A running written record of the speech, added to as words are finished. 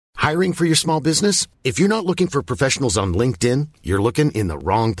Hiring for your small business? If you're not looking for professionals on LinkedIn, you're looking in the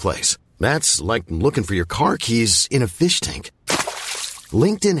wrong place. That's like looking for your car keys in a fish tank.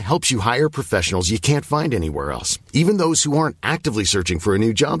 LinkedIn helps you hire professionals you can't find anywhere else, even those who aren't actively searching for a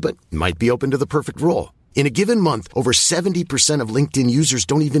new job but might be open to the perfect role. In a given month, over 70% of LinkedIn users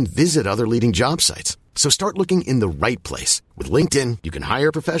don't even visit other leading job sites. So start looking in the right place. With LinkedIn, you can hire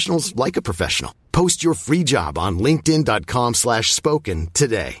professionals like a professional. Post your free job on linkedin.com/spoken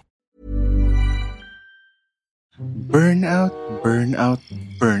today. Burnout, burnout,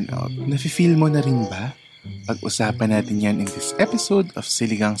 burnout. Nafe-feel mo na rin ba? Pag-usapan natin yan in this episode of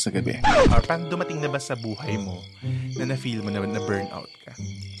Siligang sa Gabi. Or parang dumating na ba sa buhay mo na na-feel mo na burnout ka?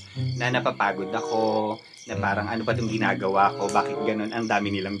 Na napapagod ako, na parang ano ba itong ginagawa ko, bakit ganun, ang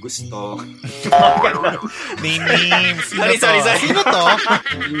dami nilang gusto. Name. Sorry. Sino to?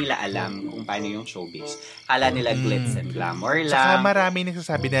 Hindi nila alam kung paano yung showbiz. Kala nila glitz and glamour lang. Saka marami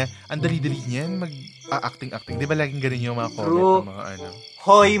nagsasabi na ang dali-dali niyan mag-acting. Di ba laging ganun yung mga comment ng mga ano?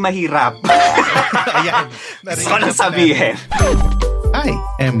 Hoy, mahirap. Ayan. Gusto ko lang sabihin. I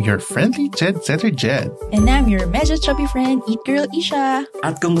am your friendly Jet-Setter Jed. And I'm your medyo chubby friend, Eat Girl Isha.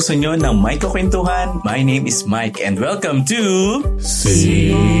 At kung gusto nyo ng may kakwentuhan, my name is Mike and welcome to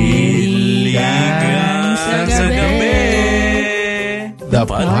Siligang sa Gabi, the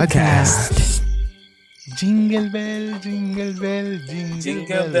podcast. Jingle bell, jingle bell,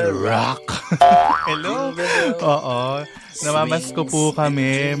 jingle bell rock. Hello? Oo. Namamasko po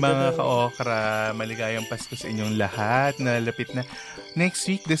kami, mga ka-okra. Maligayang Pasko sa inyong lahat. Nalalapit na. Next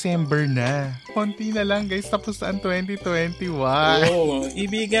week, December na. Konti na lang, guys. Tapos na ang 2021. Oo,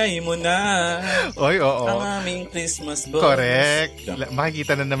 ibigay mo na. Oy, oo. Ang aming Christmas bonus. Correct.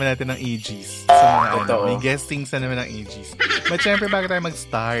 Makikita na naman natin ng AGs. Sa mga may guestings na naman ng AGs. But syempre, bago tayo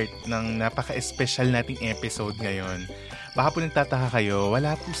mag-start ng napaka-special nating episode ngayon, baka po nagtataka kayo,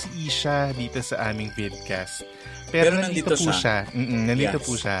 wala po si Isha dito sa aming vidcast. Pero nandito po siya. Nandito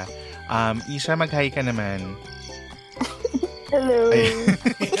po siya. Isha, mag-hi ka naman. Hello.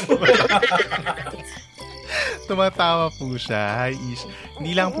 Tumatawa po siya. Hi, Isha.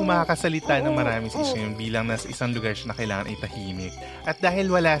 Hindi lang po makakasalita ng marami si Isha yun bilang nasa isang lugar siya na kailangan itahimik. At dahil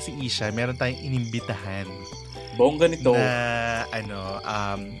wala si Isha, meron tayong inimbitahan bongga nito na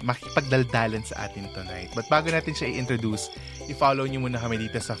makipagdaldalan sa atin tonight. But bago natin siya i-introduce, i-follow nyo muna kami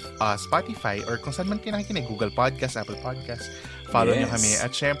dito sa Spotify or kung saan man kinakikinig, Google Podcast, Apple Podcast. Follow nyo kami.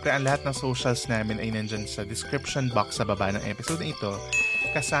 At syempre, ang lahat ng socials namin ay nandyan sa description box sa baba ng episode na ito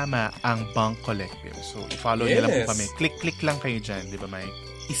kasama ang Bunk Collective. So, i-follow nyo lang po kami. Click lang kayo dyan, di ba, Mike?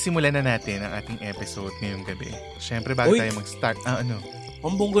 Isimulan na natin ang ating episode ngayong gabi. Syempre, bago tayo mag-start, ang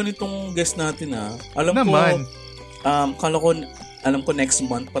bongga nitong guest natin, Alam naman. Alam ko next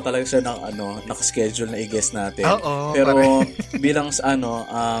month pa talaga siya naka-schedule na i-guest natin. Pero bilang siya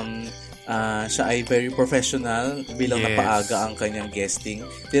ay very professional, bilang napaaga ang kanyang guesting,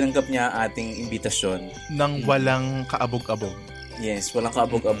 tinanggap niya ating imbitasyon nang walang kaabog-abog. Yes, walang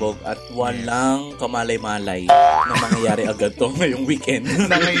kaabog-abog at walang kamalay-malay na mangyayari agad to ngayong weekend.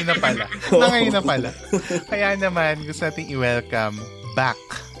 Na ngayon na pala. Kaya naman, gusto nating i-welcome back.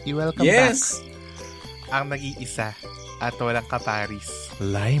 back ang nag-iisa at walang kaparis,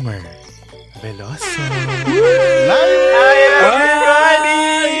 Limer Veloso. Hi,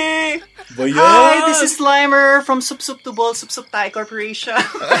 everybody! Boyo! Hi, this is Limer from Sup to Ball, Sup Thai Corporation.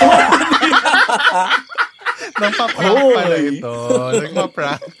 Nagpa-prank pala ito.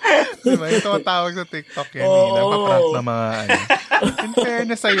 Nagpa-prank. Diba? Ito ang tawag sa TikTok yan. Nagpa-prank na mga In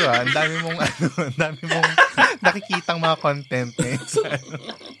fairness sa'yo, ang dami mong nakikitang mga content ngayon sa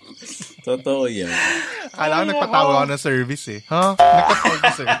Totoo yan. Akala ko nagpatawa ako ng service eh.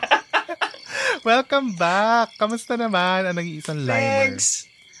 Nagpa-service eh. Welcome back! Kamusta naman ang nag-iisang Limer? Thanks!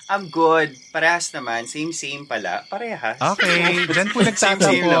 I'm good. Parehas naman. Same pala. Parehas. Okay. Diyan po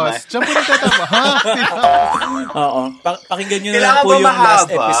nagtatapos. Oo. Pakinggan nyo na lang po yung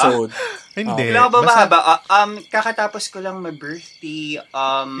last episode. Hindi. Kailangan ba mahaba? Kakatapos ko lang mag-birthday.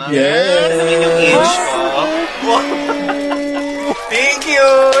 Yes! Yung age ko. Thank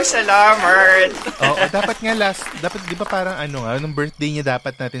you! Salamat! Dapat di ba parang nung birthday niya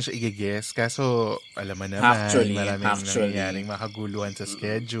dapat natin siya i-guess. Kaso, alam mo naman, maraming nangyayaring makaguluhan sa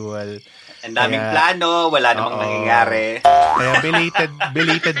schedule. Ang daming plano, wala namang nangyayari. Kaya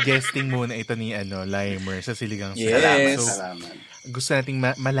belated guesting muna ito ni Limer sa Siligang sa Gabi. So, Salamat. gusto nating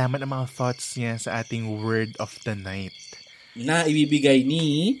malaman ang mga thoughts niya sa ating word of the night. Na ibibigay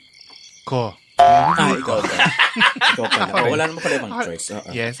ni... Ko. Ikaw pala. Wala naman pala ibang choice.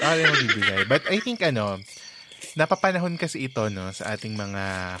 Yes, ako yung bibigay. But I think napapanahon kasi ito sa ating mga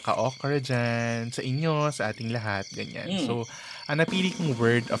ka-okra dyan, sa inyo, sa ating lahat, ganyan. So, Ang napili kong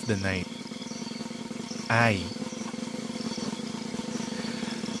word of the night ay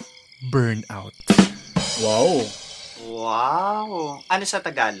burnout. Wow. Wow. Ano sa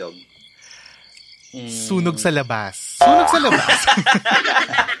Tagalog? Sunog sa labas. Sunog sa labas.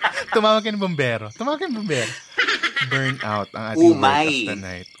 Tumawag ka ng bombero. Burnout ang ating word of the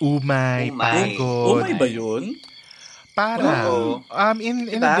night. Umay. Pagod. Umay ba yun? Para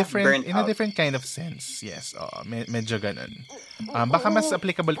in Diba? a different kind of sense. Yes, medyo ganun. Baka mas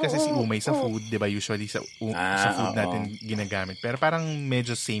applicable kasi si umay sa food, 'di ba? Usually sa food natin ginagamit. Pero parang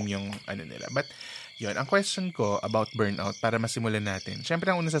medyo same yung ano nila. But yun, ang question ko about burnout para masimulan natin.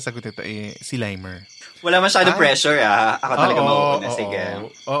 Syempre ang unang sasagot ito ay si Limer. Wala masyadong pressure Ako talaga mauuna.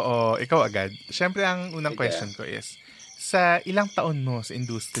 Sige. Ikaw agad. Syempre ang unang question ko is, sa ilang taon mo sa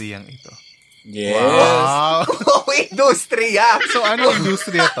industriyang ito? Yes. Wow. Industriya. So, anong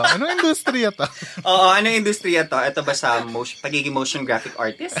industriya to? Anong industriya to? Ito ba sa pagiging motion graphic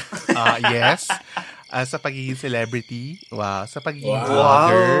artist? Yes. Sa pagiging celebrity. Wow. Sa pagiging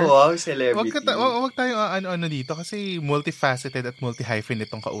vlogger. Wow, celebrity. Wag tayo ano dito kasi multifaceted at multi-hyphen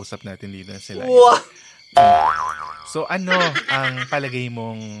itong kausap natin dito sila. Wow. So, ano ang palagay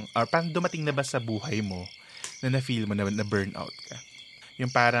mong, or parang dumating na ba sa buhay mo na na-feel mo na burnout ka? Yung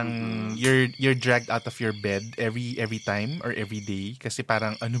parang you're dragged out of your bed every time or every day kasi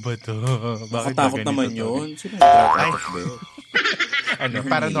parang ano ba to? Bakit nakatakot naman yun. Sino yung drag out of bed?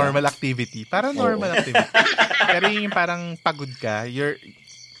 Paranormal activity. Pero yung parang pagod ka,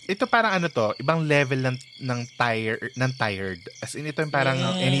 ito parang ano to, ibang level ng tired. As in ito yung parang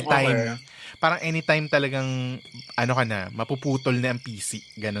anytime. Parang anytime talagang ano ka na, mapuputol na ang PC,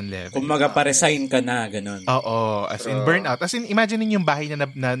 ganun level. Kung pa-resign ka na, ganun. Oo, as in burnout. As in imagine yung bahay na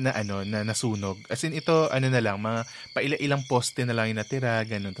nasunog. As in ito ano na lang, mga paila-ilang poste na lang yung natira,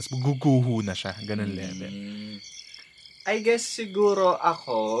 ganun. Tapos guguho na siya, ganun level. I guess siguro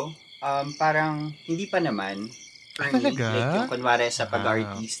ako parang hindi pa naman. Talaga? Like yung kunwari sa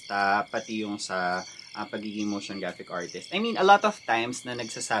pag-artista, pati yung sa pagiging motion graphic artist. I mean, a lot of times na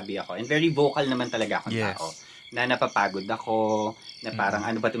nagsasabi ako, and very vocal naman talaga akong tao, na napapagod ako, na parang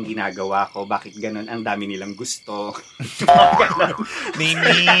ano ba itong ginagawa ko, bakit ganun, ang dami nilang gusto.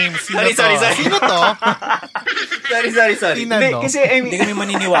 Name. Sorry. Sino to? Sorry. Kasi, hindi kami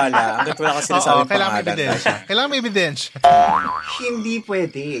maniniwala. Hanggat wala kasi nasabing pangalan. Kailangan may ebidensya. Hindi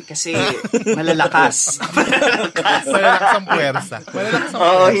pwede. Kasi malalakas. Malalakas ang puwersa.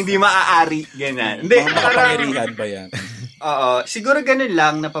 Hindi maaari. Ganun. Hindi, makapangyarihan ba yan? Siguro ganun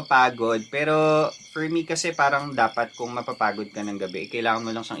lang, napapagod. Pero for me kasi parang dapat kung mapapagod ka ng gabi, kailangan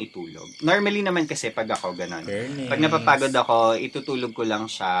mo lang siyang itulog. Normally naman kasi pag ako ganun. Fairness. Pag napapagod ako, itutulog ko lang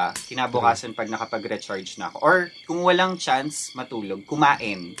siya. Kinabukasan pag nakapag-recharge na ako. Or kung walang chance matulog,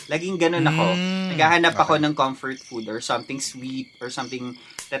 kumain. Laging ganun ako. Naghahanap ako ng comfort food or something sweet or something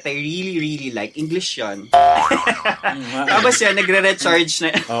that I really, really like. English yun. Tapos yan, nagre-recharge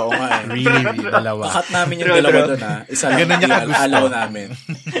na. Oo nga. Really, dalawa. Kakat namin yung dalawa doon Isa lang. Ganun niya kagusto. Alaw namin.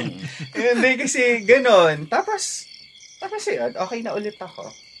 Hindi kasi ganun. Tapos yun, okay na ulit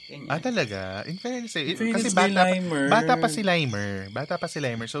ako. Ganyan. Talaga? In fairness, kasi Limer. bata pa si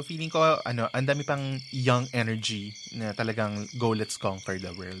Limer. So, feeling ko, ang dami pang young energy na talagang go, let's conquer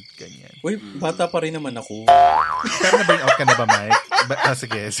the world. Ganyan. Uy, bata pa rin naman ako. Pero na-burnout ka na ba, Mike?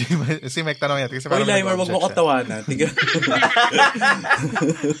 Sige. Si Mike, tanong natin. Uy, Limer, wag mo katawanan.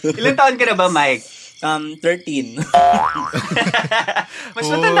 Ilang taon ka na ba, Mike? 13. Mas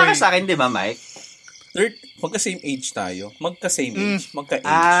matanda ka sa akin, di ba, Mike? Magka-same age tayo. Magka-same age. Magka-age.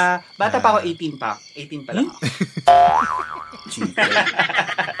 Bata pa ako, 18 pa. 18 pa lang ako. Chico.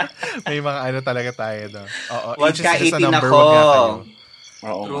 May mga ano talaga tayo, no? Wag ka 18 ako.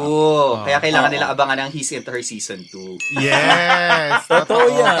 True. Kaya kailangan nila abangan ng His and Her Season 2. Yes! Totoo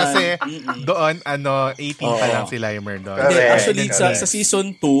yan. Kasi doon, 18 pa lang si Limer doon. Actually, sa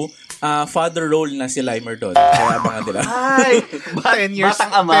Season 2, father role na si Limer doon. Kaya abangan nila. Ay! 10 years,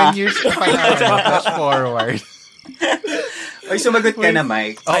 batang ama. 10 years pa lang. Flash forward. Oy, sumagot ka na,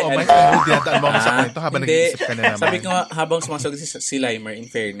 Mike. Mike, dinadaan mo ako sa kwento habang nag-iisip ka na naman. Sabi ko nga, habang sumasagot si Limer, in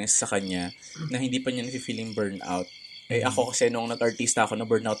fairness sa kanya, na hindi pa niya nafe-feeling burnout. Ako kasi nung nag-artista ako,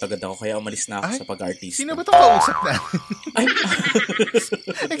 na-burnout agad ako, kaya umalis na ako sa pag-artista. Sino ba itong kausap na?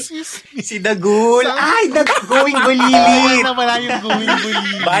 Excuse me. Si Dagul. Ay, going bulilit. Wala yung going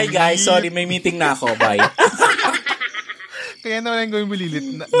bulilit. Bye, guys. Sorry, may meeting na ako. Bye. Kaya naman yung going bulilit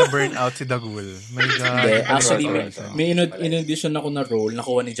na burn out si Dagul. My God. Actually, may in-audition ako na role,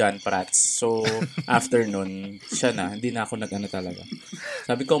 nakuha ni John Prats. So, after nun, siya na. Hindi na ako nag-ano talaga.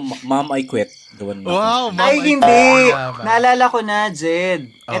 Sabi ko, Mom, I quit. Wow, Mom, ay, hindi. Naalala ko na, Jed.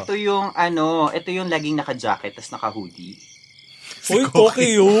 Ito yung laging naka-jacket tas naka-hoodie. Uy,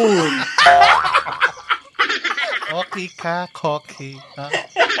 Koki yun. Okay ka, Koki.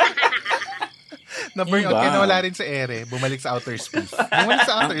 Na-burnout ka, nawala rin sa ere. Bumalik sa outer space. Bumalik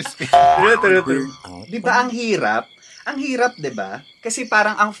sa outer space. True. Di ba ang hirap? Ang hirap, di ba? Kasi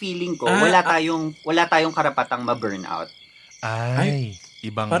parang ang feeling ko, wala tayong karapatang ma-burnout. Ay,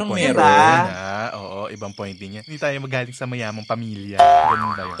 ibang parang point. Meron. Oo, ibang point din yan. Hindi tayo magaling sa mayamang pamilya.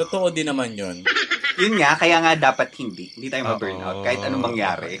 Ganun ba yun? Totoo din naman yun. Yun nga, kaya nga dapat hindi tayo ma-burnout. Kahit anong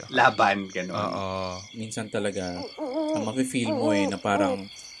mangyari, laban, gano'n. Oo. Minsan talaga, ang mafe-feel mo na parang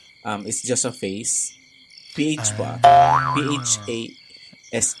it's just a phase. PH ba? PHASE.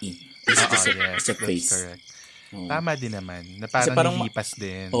 It's a phase. Correct. Tama din naman. Na parang nilipas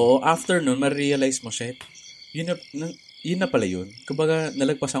din. Oo, after nun, ma-realize mo, shit, yun na pala yun. Kumbaga,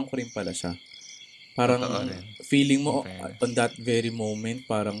 nalagpasan ko rin pala siya. Parang feeling mo on that very moment,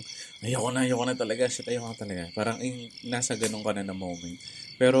 parang ayoko na talaga. Shit, ayoko na talaga. Parang nasa ganun ka na moment.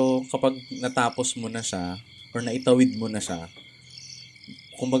 Pero kapag natapos mo na siya, or naitawid mo na siya,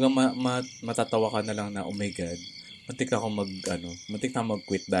 kumbaga matatawa ka na lang na, oh my God, muntik na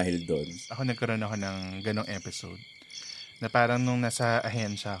mag-quit dahil doon. Ako nagkaroon ako ng ganong episode na parang nung nasa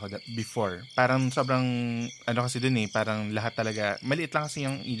ahensya ako before, parang sobrang, kasi dun parang lahat talaga, maliit lang kasi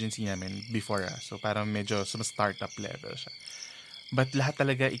yung agency namin before so parang medyo sa startup level siya. But lahat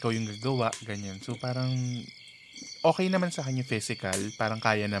talaga ikaw yung gagawa, ganyan. So parang, okay naman sa kanya physical, parang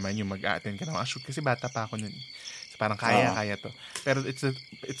kaya naman yung mag-a-attend ka ng shoot kasi bata pa ako nun. So parang kaya to. Pero it's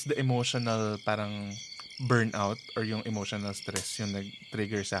the emotional parang burnout or yung emotional stress yung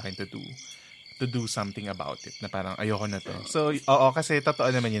nag-trigger sa akin to do something about it, na parang ayoko na to. So, kasi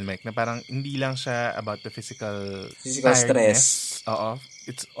totoo naman yun, Mike, na parang hindi lang siya about the physical stress. Oo.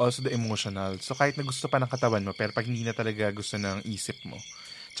 It's also the emotional. So, kahit na gusto pa ng katawan mo, pero pag hindi na talaga gusto ng isip mo,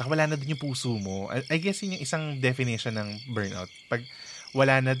 tsaka wala na dun yung puso mo, I guess yun yung isang definition ng burnout. Pag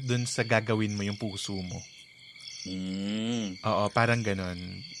wala na dun sa gagawin mo yung puso mo. Oo, parang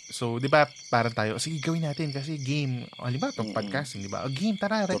ganon. So, di ba, parang tayo, sige, gawin natin kasi game. Di ba, itong podcasting, di ba? Game,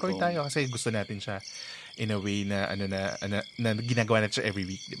 tara, record tayo kasi gusto natin siya in a way na, na ginagawa natin siya every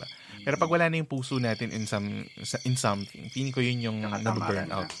week, di ba? Pero pag wala na yung puso natin in something, feeling ko yun yung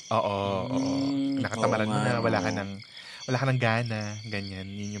nababurn out. Oo. Nakatamaran mo na, wala ka ng gana, ganyan.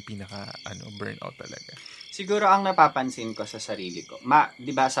 Yun yung pinaka, burnout talaga. Siguro ang napapansin ko sa sarili ko,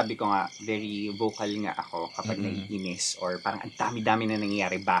 di ba sabi ko nga, very vocal nga ako kapag naiinis or parang ang dami-dami na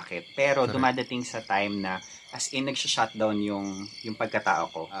nangyayari, bakit? Pero dumadating sa time na as in nagsha-shutdown yung pagkatao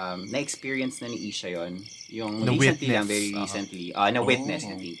ko. Na-experience na ni Isha yon, yung recently lang, very recently.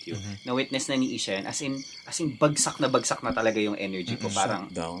 Na-witness, thank you. Na-witness na ni Isha yon, as in bagsak na talaga yung energy ko. Parang,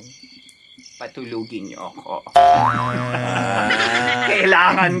 patulugin niyo ako.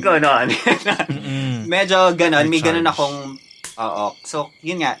 Kailangan ko nun. Medyo ganon. May ganon akong, So,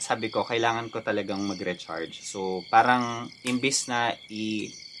 yun nga, sabi ko, kailangan ko talagang mag-recharge. So, parang, imbis na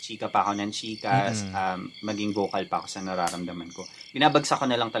chika pa ako ng chika, maging vocal pa ako sa nararamdaman ko, binabagsak ko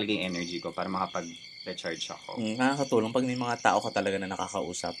na lang talaga yung energy ko para makapag-recharge ako. Nakakatulong pag may mga tao ka talaga na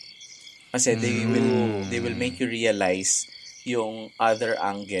nakakausap. Kasi they will make you realize yung other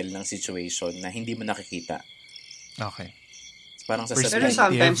angle ng situation na hindi mo nakikita. Okay. Parang sa pero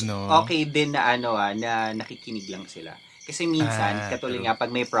sometimes, okay din na na nakikinig lang sila. Kasi minsan, katulad nga,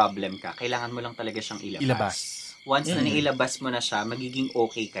 pag may problem ka, kailangan mo lang talaga siyang ilabas. Once na nailabas mo na siya, magiging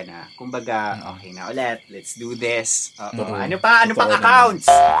okay ka na. Kumbaga, okay na ulit, let's do this. Ano pang accounts?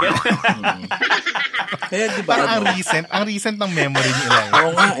 Kaya di ba? Ang recent ng memory nila. Oo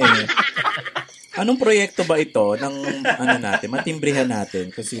nga Anong proyekto ba ito ng natin, matimbrihan natin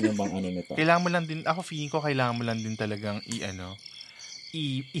kung sino bang nito? Kailangan mo lang din, ako feeling ko kailangan mo lang din talagang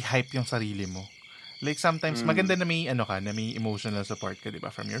i-hype yung sarili mo. Like sometimes, maganda na may na may emotional support ka, di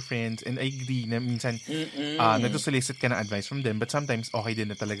ba, from your friends. And I agree na minsan, nagsusolicit ka ng advice from them. But sometimes, okay din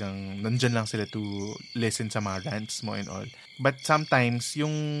na talagang nandyan lang sila to listen sa mga rants mo and all. But sometimes,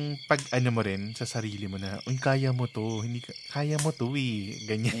 yung pag mo rin sa sarili mo na, kaya mo to, hindi kaya mo to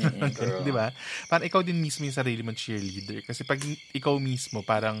ganyan. Di ba? Parang ikaw din mismo yung sarili mo cheerleader. Kasi pag ikaw mismo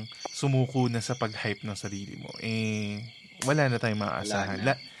parang sumuko na sa pag-hype ng sarili mo, wala na tayong maaasahan.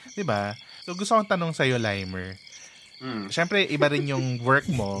 Di ba? So, gusto kong tanong sa'yo, Limer. Siyempre, iba rin yung work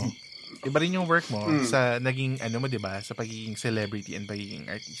mo. Sa naging, mo, di ba? Sa pagiging celebrity and pagiging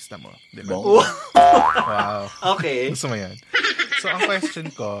artista mo. Di ba? Wow. Okay. Gusto mo yan? So, ang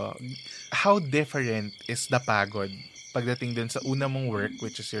question ko, how different is the pagod pagdating dun sa una mong work,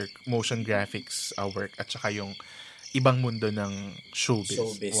 which is your motion graphics work, at saka yung ibang mundo ng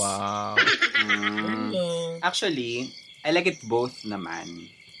showbiz? Wow. Actually, I like it both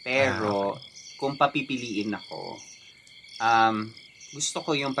naman. Pero, kung papipiliin ako, gusto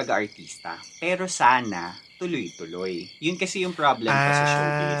ko yung pag-artista. Pero sana, tuloy-tuloy. Yun kasi yung problem ko sa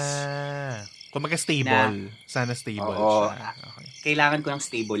showbiz. Kung stable. Sana stable siya. Okay. Kailangan ko ng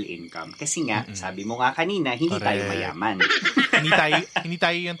stable income. Kasi nga, sabi mo nga kanina, hindi tayo mayaman. hindi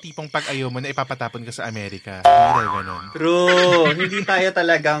tayo yung tipong pag ayaw mo na ipapatapon ka sa Amerika. Hindi tayo ganun. True. Hindi tayo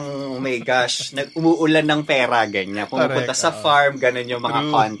talagang, oh my gosh, umuulan ng pera, ganyan. Pumupunta sa farm, ganun yung mga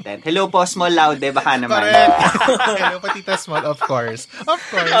content. Hello po, Small Laude, baka naman. Hello po, Tita Small, of course.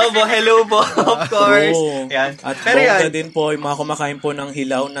 Hello po, of course. Yan. At bongga din po, yung mga kumakain po ng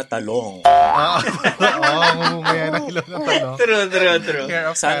hilaw na talong. Ngayon ang hilaw na talong. True.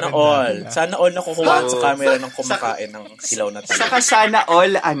 Sana all nakukuha sa camera ng kumakain ng hilaw na talong. Saka sana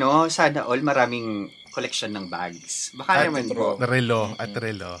all maraming collection ng bags. Baka naman po. Relo.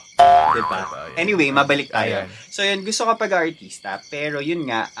 Diba? Anyway, mabalik tayo. So yun, gusto ko pag-artista, pero yun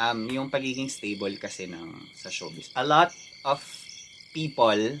nga, yung pagiging stable kasi sa showbiz. A lot of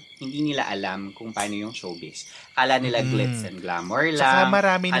people, hindi nila alam kung paano yung showbiz. Kala nila glitz and glamour lang. Saka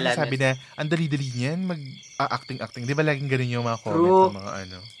marami nagsasabi na, ang dali-dali niyan, mag-acting. Di ba laging ganun yung mga comment ng mga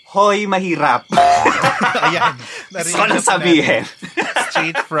ano? Hoy, mahirap. Ayan. Gusto lang sabihin.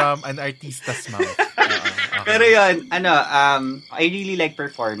 Straight from an artista's mouth. Okay. Pero yun, I really like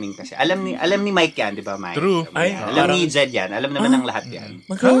performing kasi. Alam ni Mike yan, di ba, Mike? True. Alam ni Jed yan. Alam naman ng lahat yan.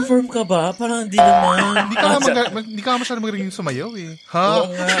 Mag-perform ka ba? Parang hindi naman. Hindi ka masyadong magaling sumayaw eh.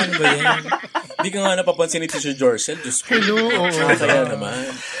 Oo nga, ano ba yan? Hindi ka nga napapansin ni Teacher Jorcel. Hello. Kaya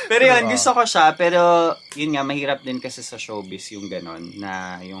naman. Pero yun, gusto ko siya. Pero yun nga, mahirap din kasi sa showbiz yung ganon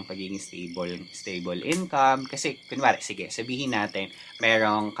na yung pagiging stable income. Kasi, kunwari, sige, sabihin natin,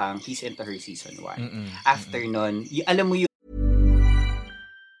 merong kang He's Into Her Season 1. After nun, alam mo yung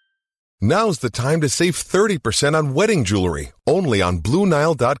Now's the time to save 30% on wedding jewelry, only on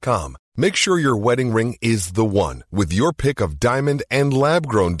BlueNile.com. Make sure your wedding ring is the one with your pick of diamond and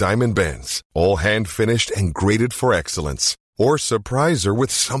lab-grown diamond bands, all hand-finished and graded for excellence. Or surprise her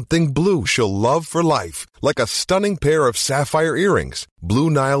with something blue she'll love for life, like a stunning pair of sapphire earrings. Blue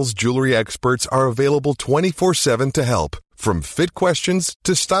Nile's jewelry experts are available 24/7 to help, from fit questions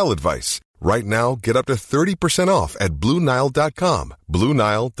to style advice. Right now, get up to 30% off at BlueNile.com.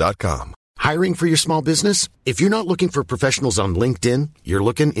 BlueNile.com. Hiring for your small business? If you're not looking for professionals on LinkedIn, you're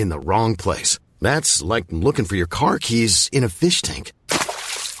looking in the wrong place. That's like looking for your car keys in a fish tank.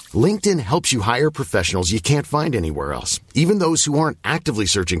 LinkedIn helps you hire professionals you can't find anywhere else, even those who aren't actively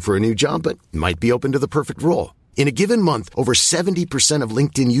searching for a new job but might be open to the perfect role. In a given month, over 70% of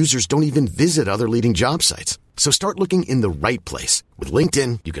LinkedIn users don't even visit other leading job sites. So start looking in the right place. With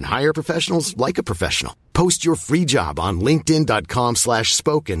LinkedIn, you can hire professionals like a professional. Post your free job on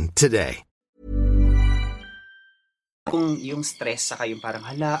linkedin.com/spoken today. Kung yung stress saka yung parang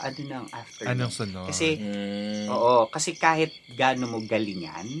hala, ano na ang after. Anong sunod? Kasi, kasi kahit gaano mo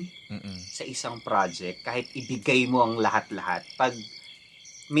galingan sa isang project, kahit ibigay mo ang lahat-lahat, pag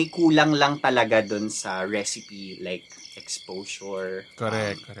may kulang lang talaga dun sa recipe, like exposure,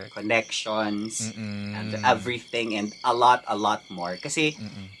 correct. connections, and everything, and a lot more. Kasi,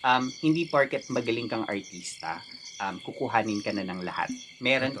 hindi porket magaling kang artista, kukuhanin ka na ng lahat.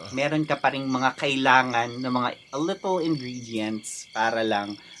 Meron ka pa ring mga kailangan na mga little ingredients para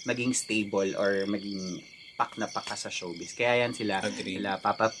lang maging stable or maging pak na pak sa showbiz. Kaya yan sila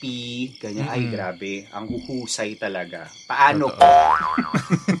Papa P, ganyan. Ay, grabe. Ang huhusay talaga. Paano po?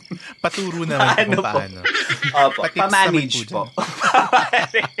 Paturo naman kung paano. Opo, pa-manage po.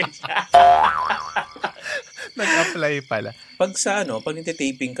 Nag-apply pala. Pag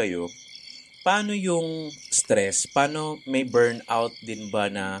nagte-taping kayo, paano yung stress? Paano may burnout din ba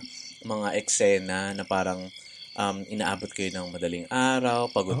na mga eksena na parang inaabot kayo ng madaling araw,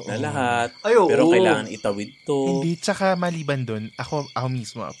 pagod na lahat, pero kailangan itawid to? Hindi, tsaka maliban doon, ako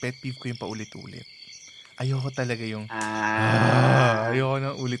mismo, pet peeve ko yung paulit-ulit. Ayoko talaga yung ayoko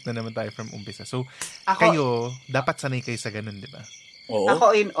nang ulit na naman tayo from umpisa. So, kayo, dapat sanay kayo sa ganun, di ba? Oo.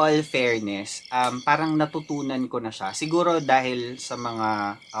 Ako, in all fairness, parang natutunan ko na siya. Siguro dahil sa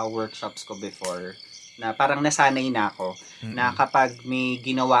mga workshops ko before, na parang nasanay na ako, na kapag may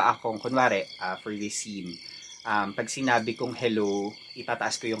ginawa akong, kunwari, for this scene, pag sinabi kong hello,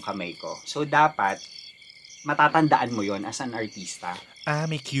 itataas ko yung kamay ko. So, dapat, matatandaan mo yon as an artista.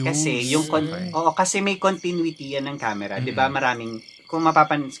 May cues. Kasi, kasi may continuity yan ng camera. Diba, maraming, kung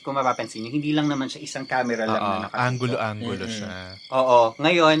mapapansin nyo, hindi lang naman siya isang camera lang na nakatutok. Angulo siya. Oo.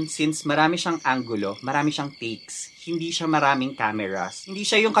 Ngayon, since marami siyang angulo, marami siyang takes, hindi siya maraming cameras. Hindi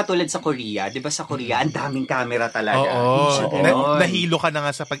siya yung katulad sa Korea. Diba sa Korea, ang daming camera talaga. Nahilo ka na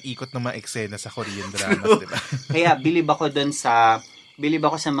nga sa pag-ikot ng mga eksena sa Korean dramas, diba? Kaya, bilib ako dun sa Bilib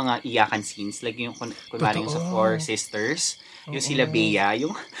ako sa mga iyakan scenes. Like yung, kunwari yung sa Four Sisters, yung sila Bea,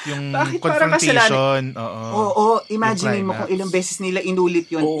 yung bakit parang confrontation. Oo, imagine mo kung ilang beses nila inulit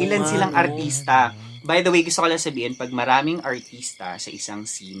yun. Ilan silang artista. By the way, gusto ko lang sabihin, pag maraming artista sa isang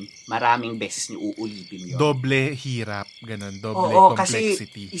scene, maraming beses niyo uulitin yun. Doble hirap, ganun. Doble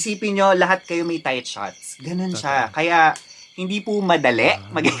complexity. Kasi isipin nyo, lahat kayo may tight shots. Ganun siya. Kaya, hindi po madali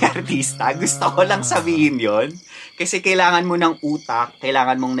maging artista. Gusto ko lang sabihin yon. Kasi kailangan mo ng utak,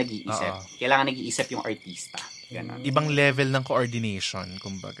 kailangan mong nag-iisip. Kailangan nag-iisip yung artista. Ganun. Ibang level ng coordination,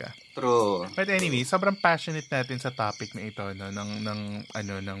 kumbaga. True. But anyway, sobrang passionate natin sa topic na ito, no,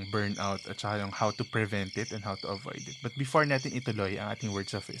 ng burnout at saka yung how to prevent it and how to avoid it. But before natin ituloy ang ating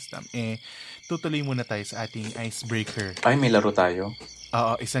words of wisdom, tutuloy muna tayo sa ating icebreaker. Ay, may laro tayo?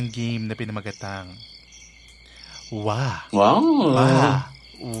 Oo, isang game na pinamagatang Wow!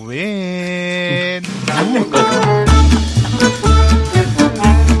 Win!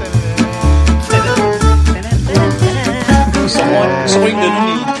 Gusto ko yung ganun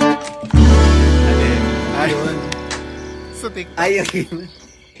eh. Ayun. So, Ayun.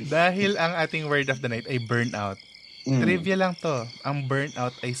 dahil ang ating word of the night ay burnout. Trivia lang to. Ang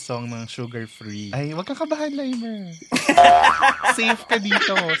burnout ay song ng Sugar Free. Ay, wag kang kabahan, Limer. Safe ka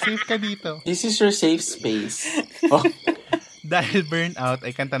dito. Safe ka dito. This is your safe space. Dahil burnout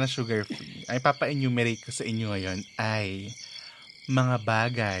ay kanta ng Sugar Free, ay papa-enumerate ko sa inyo ngayon ay mga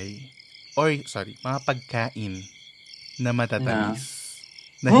bagay mga pagkain na matatamis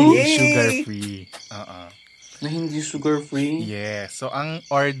na hindi sugar free. Na hindi sugar free? Yes. So, ang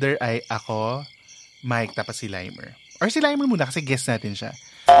order ay ako, Mike, tapos si Limer. Or si Limer muna kasi guest natin siya.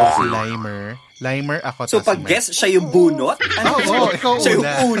 Si Limer, ako, so, pag guest, siya yung bunot? Oo, ikaw una. Siya yung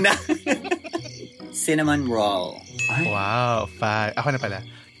una. Cinnamon roll. Ay. Wow, 5. Ako na pala.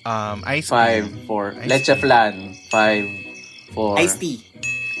 Ice 5, 4. Leche flan. 5, 4. Iced tea.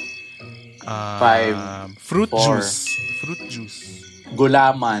 5. Fruit 4. juice.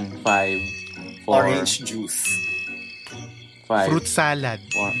 Gulaman. 5, 4. Orange juice. 5. Fruit salad.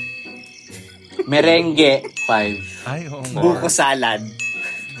 4. Merengue. 5. Ay, oo. Buko salad.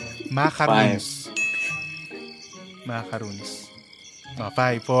 Macaroons. 5,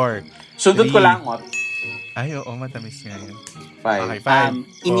 4. Sundot ko lang, Ay, oo, matamis nga yun. 5. Okay,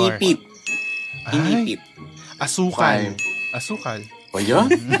 5. Inipit. Inipit. Asukal. O yun?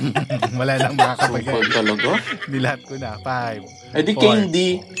 Wala lang makakapagay. Asukal talaga? Nilahat ko na. 5. Eh di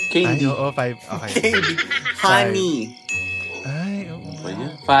candy. Ay, oo, 5. Okay. Candy. Honey. Ay, oo.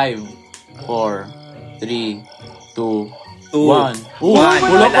 5, 4, 3, 2, 1.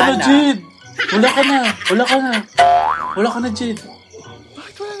 Wala ka na, Jid! Wala ka na, Jid!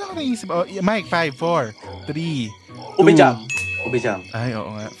 Bakit wala na ako naisip? Oh, Mike, 5, 4, 3, 2. Ube jam. Ay,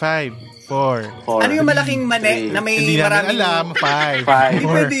 oo nga. 5, 4. Ano yung malaking mane na may hindi maraming... Hindi namin alam. 5.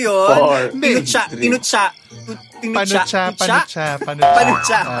 Hindi pwede yun. 4. Panutsa.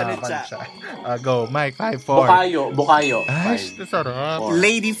 Go, Mike. 5, 4. Bukayo. Ay, sarap.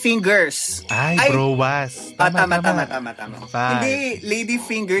 Lady fingers. Ay, browas. Tama. 5. Hindi, lady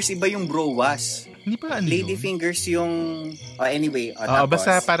fingers, iba yung browas. Hindi pa Lady fingers yung... anyway. Oo,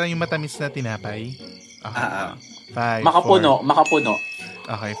 basta parang yung matamis na tinapay. Okay. 5, Makapuno.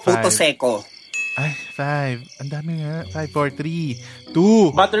 Okay, 5. Puto seco. Ay, 5. Ang dami nga. 5, 4, 3,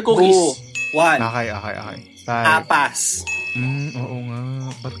 2. Butter cookies. 1. Okay. 5. Apas. Oo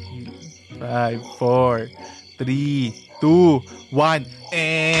nga. 5, 4, 3, 2, 1.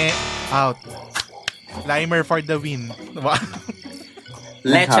 Out. Limer for the win.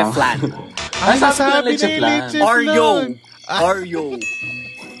 Leche flan. Ay, sasabi leche flan. Oreo.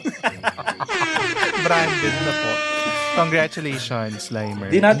 Branded na po. Congratulations,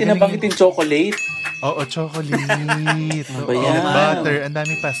 Limer. Di natin nabanggitin chocolate. Oo, chocolate. Butter. Ang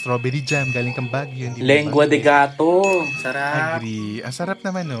dami pa. Strawberry jam. Galing kang Baguio. Lengua de gato. Sarap. Agree. Ang sarap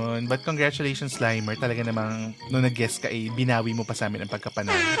naman nun. But congratulations, Limer. Talaga namang nung nag-guess ka, binawi mo pa sa amin ang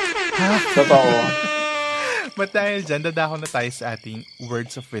pagkapanalo. Totoo. But dahil dyan, dadako na tayo sa ating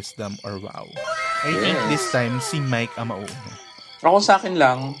words of wisdom or wow. I think this time, si Mike ang mauuna. Ako sa akin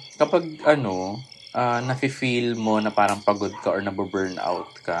lang, kapag nafe-feel mo na parang pagod ka or naburn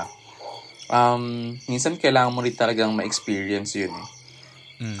out ka, minsan kailangan mo rin talagang ma-experience yun eh.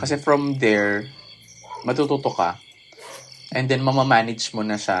 Kasi from there, matututo ka. And then, mamamanage mo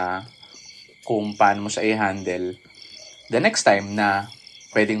na siya kung paano mo siya i-handle the next time na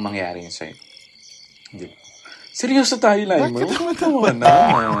pwedeng mangyari yun sa'yo. Hindi. Seryoso tayo, Limer. Tawa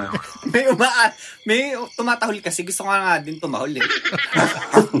na. May tumatahol kasi. Gusto ko nga din tumahol eh.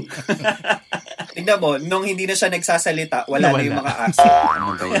 Tignan mo, nung hindi na siya nagsasalita, wala na yung mga aso.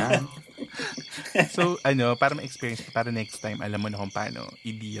 Ano ba yan? So, para ma-experience ko, para next time, alam mo na kung paano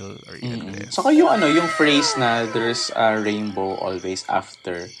i-deal or i-address. Saka yung phrase na there's a rainbow always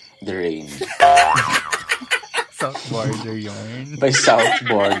after the rain. South Border yarn. By South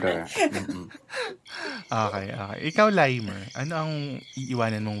Border. Okay. Ikaw, Limer, ano ang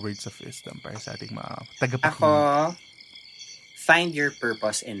iiwanan mong words of wisdom para sa ating mga tagapakinig? Ako, find your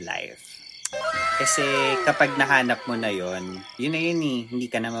purpose in life. Kasi kapag nahanap mo na yun na yun hindi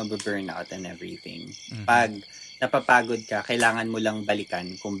ka na mababurnout and everything. Pag napapagod ka, kailangan mo lang balikan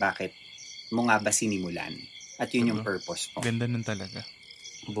kung bakit mo nga ba sinimulan. At yun yung purpose mo. Ganda nun talaga.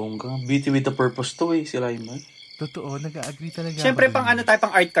 Bongga. Beauty with a purpose to si Lyman. Totoo, nag-agree talaga. Siyempre, pang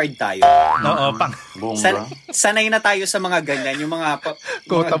card tayo. Oo, pang. Bongga. Sanay na tayo sa mga ganyan, yung mga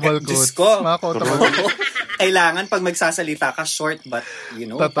quotable quotes. Mga quotable quotes. Kailangan pag magsasalita ka, short but,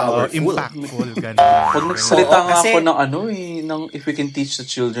 totoo, powerful. Impactful. Ganun. Pag nagsalita nga ako ng if we can teach the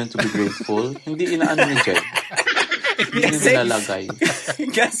children to be grateful, hindi inaano ni Jed. Hindi nilalagay.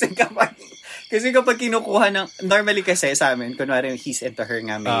 Kasi kapag kinukuha normally kasi sa amin, kunwari he's into her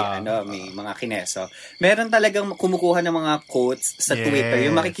nga may mga kineso. Meron talagang kumukuha ng mga quotes sa Twitter.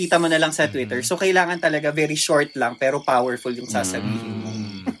 Yung makikita mo na lang sa Twitter. So, kailangan talaga very short lang pero powerful yung sasabihin mo.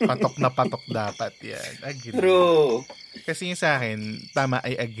 Patok na patok dapat yan. Agree. True. Kasi yung sa akin, tama,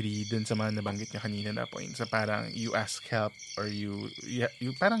 I agree dun sa mga nabanggit niya kanina na point. Sa parang you ask help or you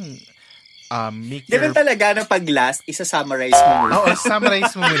parang make your... Diba talaga na pag last, isa-summarize mo muna? Oo,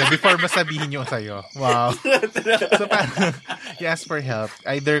 summarize mo muna before masabihin nyo sa'yo. Wow. So parang, you ask for help.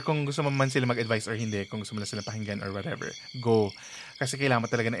 Either kung gusto mo man sila mag-advise or hindi, kung gusto mo na sila pakinggan or whatever, go. Kasi kailangan mo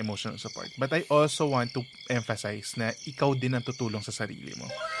talaga ng emotional support. But I also want to emphasize na ikaw din ang tutulong sa sarili mo.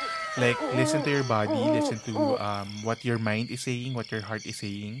 Like, listen to your body, listen to what your mind is saying, what your heart is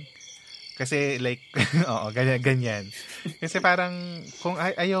saying. Kasi like, oo, ganyan. Kasi parang, kung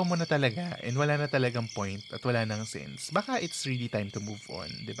ayaw mo na talaga and wala na talagang point at wala nang sense, baka it's really time to move on,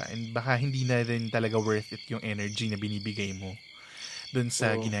 di ba? And baka hindi na rin talaga worth it yung energy na binibigay mo dun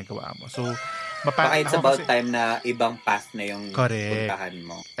sa ginagawa mo. So, baka it's about time na ibang path na yung puntahan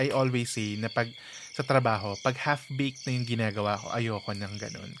mo. I always say na pag sa trabaho, pag half-baked na yung ginagawa ko, ayoko nang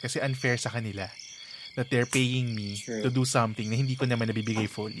ganun. Kasi unfair sa kanila that they're paying me to do something na hindi ko naman nabibigay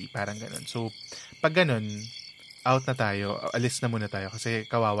fully. Parang ganun. So, pag ganun, out na tayo, alis na muna tayo kasi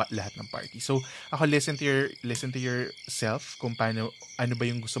kawawa lahat ng party. So, ako listen to yourself kung paano, ano ba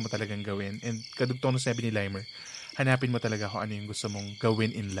yung gusto mo talagang gawin. And kadugtong na sabi ni Limer, hanapin mo talaga kung ano yung gusto mong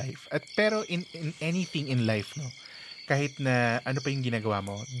gawin in life. At pero in anything in life, no, kahit na ano pa yung ginagawa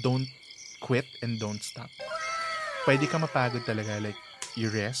mo, don't quit and don't stop. Pwede ka mapagod talaga, like, you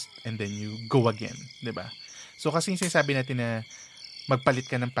rest and then you go again, diba? So, kasi yung sinasabi natin na magpalit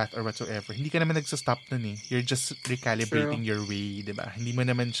ka ng path or whatsoever, hindi ka naman nagsa-stop nun eh. You're just recalibrating your way, diba? Hindi mo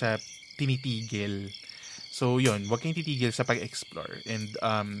naman siya tinitigil. So, yun, huwag kang titigil sa pag-explore. And,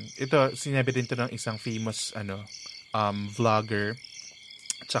 ito, sinabi rin ito ng isang famous, vlogger,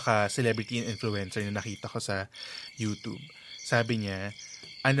 tsaka celebrity and influencer na nakita ko sa YouTube. Sabi niya,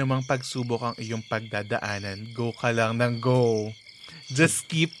 anumang pagsubok ang iyong pagdadaanan, go ka lang ng go.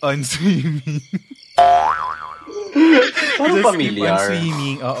 Just keep on swimming. Parang familiar. Keep on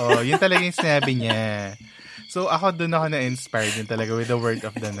swimming. Oo, yun talaga yung sinabi niya. So, ako doon ako na-inspired din talaga with the word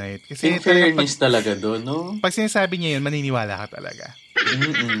of the night. Kasi in fairness talaga doon, no? Pag sinasabi niya yun, maniniwala ka talaga.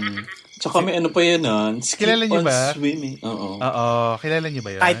 Tsaka may ano pa yan, kilala niyo ba? Swimming. Oo, kilala niyo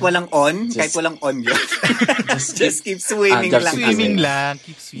ba yun? Kahit walang on yun. just keep swimming lang. Swimming lang,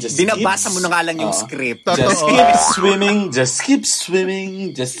 keep swimming. Binabasa mo na nga lang yung script. Just keep swimming, just keep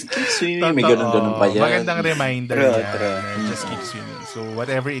swimming, just keep swimming. May ganun-ganun pa yan. Magandang reminder yan. Just keep swimming. So,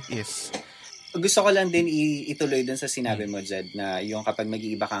 whatever it is. Gusto ko lang din ituloy dun sa sinabi mo, Jed, na yung kapag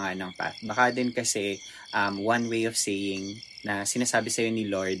mag-iiba ka nga ng path, baka din kasi one way of saying na sinasabi sa'yo ni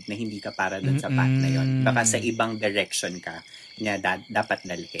Lord na hindi ka para dun sa path na yun. Baka sa ibang direction ka na dapat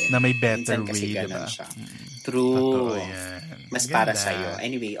dalhin. Na may better minsan kasi way, ganun diba? Siya. True. Yan. Mas para sa'yo.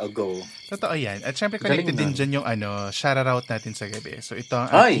 Anyway, go. Totoo yan. At syempre connected din dyan yung shout-out natin sa gabi. So ito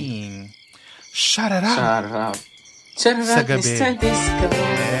ang ating shout-out sa gabi. Mr. Disco.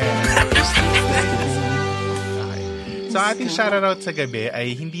 So, ating shoutout sa gabi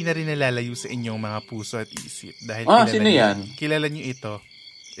ay hindi na rin nalalayo sa inyong mga puso at isip. Dahil sino yan? Kilala nyo ito.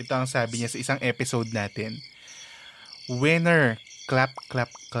 Ito ang sabi niya sa isang episode natin. Winner, clap,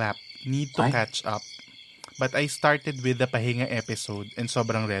 clap, clap. Need to catch up. But I started with the pahinga episode and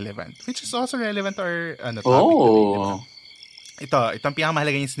sobrang relevant. Which is also relevant to our topic today. Diba? Ito ang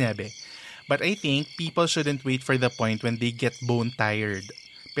pinakamahalaga yung sinabi. But I think people shouldn't wait for the point when they get bone tired.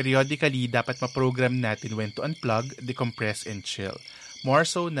 Periodically, dapat ma-program natin when to unplug, decompress, and chill. More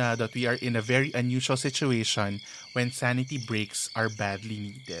so na that we are in a very unusual situation when sanity breaks are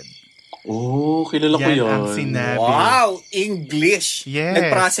badly needed. Oh, kilala ko yun. Ang sinabi. Wow! English! Yes.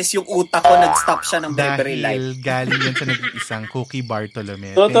 Nag-process yung utak ko, nag-stop siya ng very life. Dahil galing yan sa nag-iisang Cookie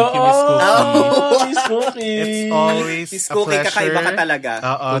Bartolome. Totoo! Thank you, Miss Cookie. Miss Cookie! It's always Miss a Cookie, pleasure. kakaiba ka talaga.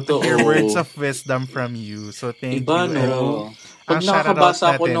 To hear words of wisdom from you. So, thank Iba, you. no? Pag Ang nakakabasa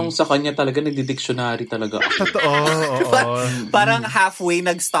ako natin, nung sa kanya talaga, nagdi-dictionary talaga. Totoo, oo. Parang halfway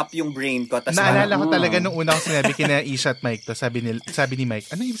nag-stop yung brain ko. Tas Naalala ko talaga nung una ko sinabi kina Isha at Mike to, sabi ni Mike,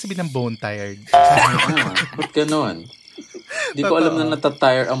 ano ibig sabihin ng bone tired? Ba't ganon? Di ko alam na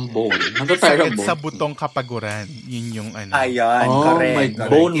natatire ang bone. Natatire ang bone. Sa butong kapaguran. Yun yung ano. Ayan, oh, correct.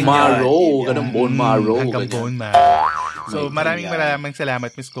 Bone marrow. Ganun, bone marrow. Hanggang ganyan. bone marrow. So, My maraming God.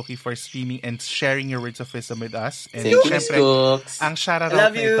 salamat, Miss Cookie, for streaming and sharing your words of wisdom with us. And Thank you, Miss syempre, Cooks. ang shoutout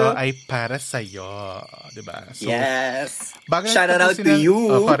Love na you. ito ay para sa'yo. Diba? So, Yes. bago Shout out to you.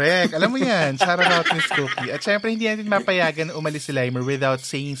 Oh, correct. Alam mo yan. Shout out, Miss Cookie. At syempre, hindi natin mapayagan na umalis si Limer without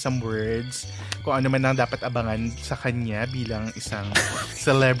saying some words kung ano man ang dapat abangan sa kanya bilang isang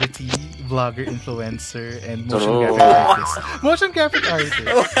celebrity, vlogger, influencer, and motion graphic artist. Motion graphic artist.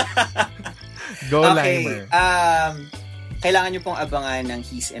 Go, Okay. Limer. Kailangan nyo pong abangan ng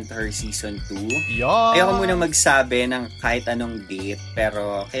He's and Her Season 2. Yo! Ayoko muna magsabi ng kahit anong date,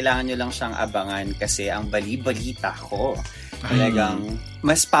 pero kailangan nyo lang siyang abangan kasi ang bali-balita ko. Talagang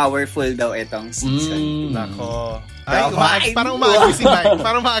mas powerful daw itong season. Nako. Ay, parang umaagri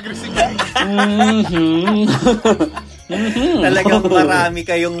si Mike. Talagang marami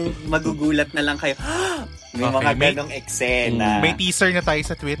kayong magugulat na lang kayo. May Okay, mga may- ganong eksena. May teaser na tayo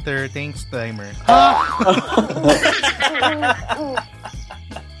sa Twitter. Thanks, Timer.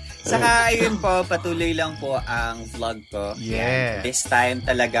 Saka ayun po, patuloy lang po ang vlog ko. Yeah. Yan. This time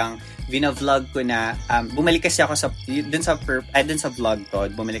talagang vina-vlog ko na. Bumalik kasi ako dun sa vlog ko.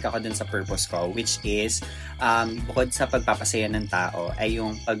 Bumalik ako dun sa purpose ko, which is bukod sa pagpapasaya ng tao ay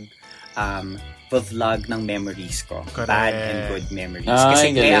yung vlog ng memories ko. Correct. Bad and good memories. Ay, Kasi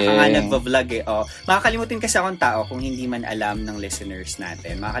kaya ka nga galing. nagvo-vlog eh. Makakalimutin kasi akong tao kung hindi man alam ng listeners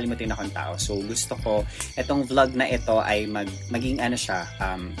natin. Makakalimutin akong tao. So gusto ko itong vlog na ito ay maging ano siya,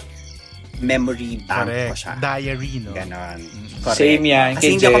 memory bank ko siya. Diary, no? Ganon. Same yan. Kasi kay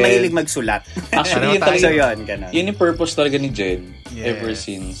hindi ako Jen. mahilig magsulat. Actually, Ano yun tayo? talaga. So yun, ganon. Yun yung purpose talaga ni Jen. Yes. Ever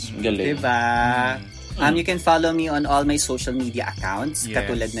since. Galing. Diba? You can follow me on all my social media accounts. Yes.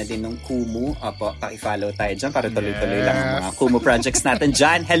 Katulad na din ng Kumu. Opo, paki-follow tayo dyan para tuloy-tuloy Yes. lang ang mga Kumu projects natin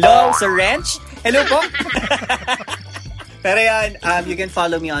dyan. Hello, Sir Wrench! Hello po! Pero yan, you can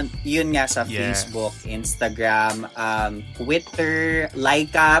follow me on, yun nga, sa Yes. Facebook, Instagram, Twitter,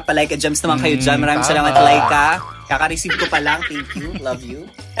 Laika. Palaika Gems naman kayo dyan. Maraming tama. salamat, Laika. Kaka-receive ko pa lang. Thank you. Love you.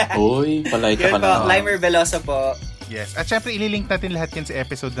 Uy, palay ka Yun po, pala. Limer Veloso po. Yes. At syempre, ililink natin lahat yan sa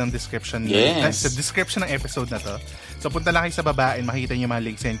episode ng description. Yes. Sa description ng episode na to. So, punta lang kayo sa baba and makikita niyo yung mga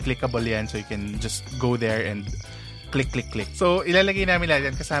links yan. Clickable yan. So, you can just go there and click. So, ilalagay namin lahat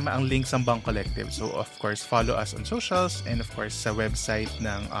yan kasama ang links ng Bang Collective. So, of course, follow us on socials and of course, sa website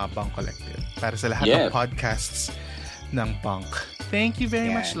ng Bang Collective. Para sa lahat ng podcasts ng Bang. Thank you very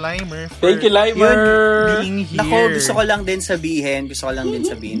Yan. much, Limer. Thank you, Limer! Being here. Nako, gusto ko lang din sabihin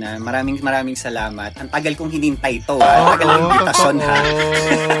na maraming salamat. Ang tagal kong hinintay to, ha? Ang tagal ng invitation, ha?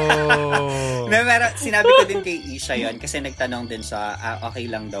 Pero sinabi ko din kay Isha yon kasi nagtanong din siya, okay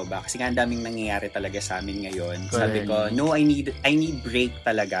lang daw ba? Kasi nga ang daming nangyayari talaga sa amin ngayon. Sabi ko, no, I need break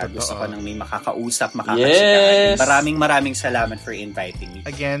talaga. Totoo. Gusto ko nang may makakausap, makakachikaan. Yes! Maraming salamat for inviting me.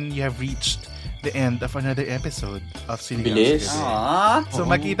 Again, you have reached the end of another episode of Siligang Bilis. sa Gabi. Aww. So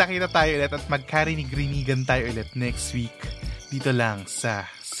magkita-kita tayo ulit at magkarinig-rinigan tayo ulit next week dito lang sa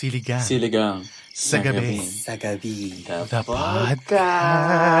Siligang sa Gabi. Sa gabi. The podcast.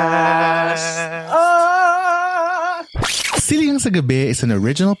 Siligang sa Gabi is an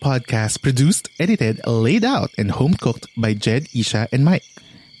original podcast produced, edited, laid out, and home-cooked by Jed, Isha, and Mike.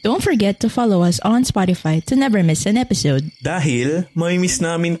 Don't forget to follow us on Spotify to never miss an episode. Dahil may miss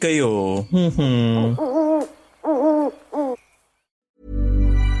namin kayo.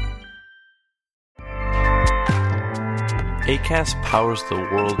 Acast powers the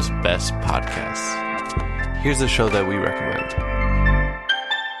world's best podcasts. Here's a show that we recommend.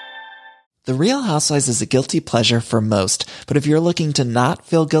 The Real Housewives is a guilty pleasure for most, but if you're looking to not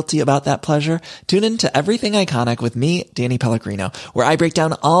feel guilty about that pleasure, tune in to Everything Iconic with me, Danny Pellegrino, where I break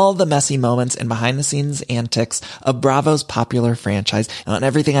down all the messy moments and behind-the-scenes antics of Bravo's popular franchise. And on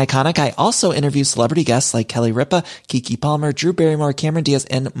Everything Iconic, I also interview celebrity guests like Kelly Ripa, Keke Palmer, Drew Barrymore, Cameron Diaz,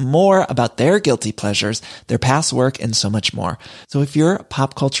 and more about their guilty pleasures, their past work, and so much more. So if you're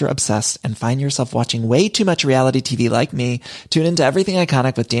pop culture obsessed and find yourself watching way too much reality TV like me, tune into Everything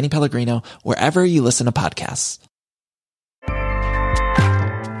Iconic with Danny Pellegrino, wherever you listen to podcasts.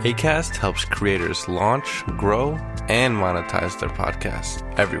 Acast helps creators launch, grow, and monetize their podcasts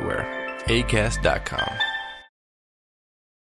everywhere. Acast.com.